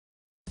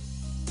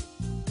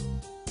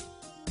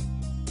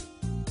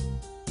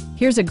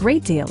Here's a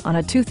great deal on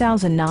a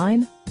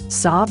 2009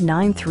 Saab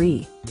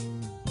 9-3.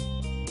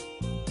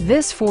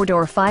 This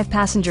four-door,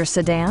 five-passenger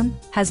sedan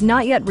has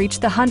not yet reached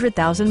the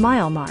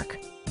 100,000-mile mark.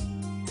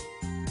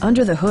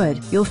 Under the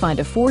hood, you'll find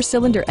a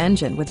four-cylinder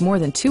engine with more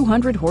than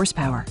 200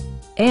 horsepower.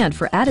 And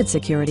for added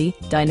security,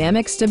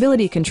 dynamic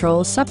stability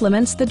control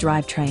supplements the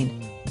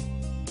drivetrain.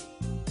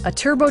 A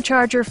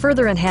turbocharger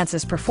further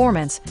enhances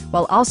performance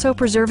while also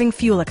preserving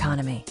fuel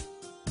economy.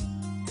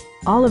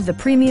 All of the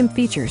premium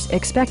features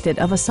expected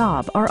of a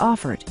Saab are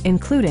offered,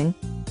 including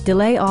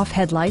delay-off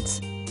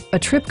headlights, a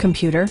trip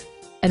computer,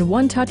 and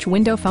one-touch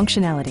window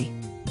functionality.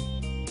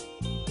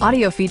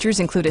 Audio features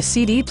include a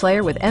CD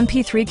player with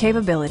MP3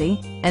 capability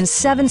and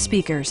 7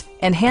 speakers,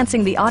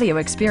 enhancing the audio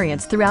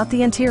experience throughout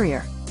the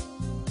interior.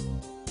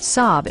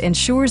 Saab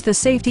ensures the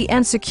safety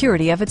and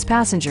security of its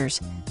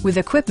passengers with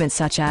equipment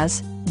such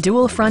as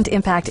dual front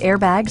impact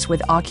airbags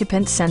with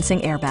occupant sensing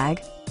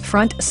airbag,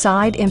 front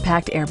side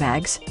impact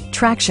airbags,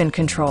 traction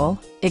control,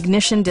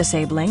 ignition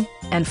disabling,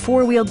 and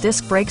four-wheel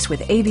disc brakes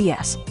with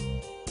ABS.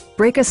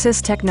 Brake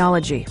Assist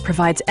technology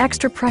provides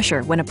extra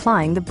pressure when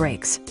applying the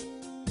brakes.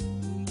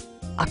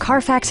 A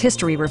Carfax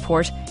history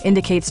report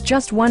indicates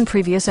just one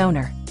previous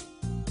owner.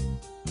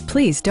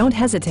 Please don't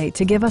hesitate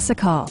to give us a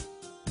call.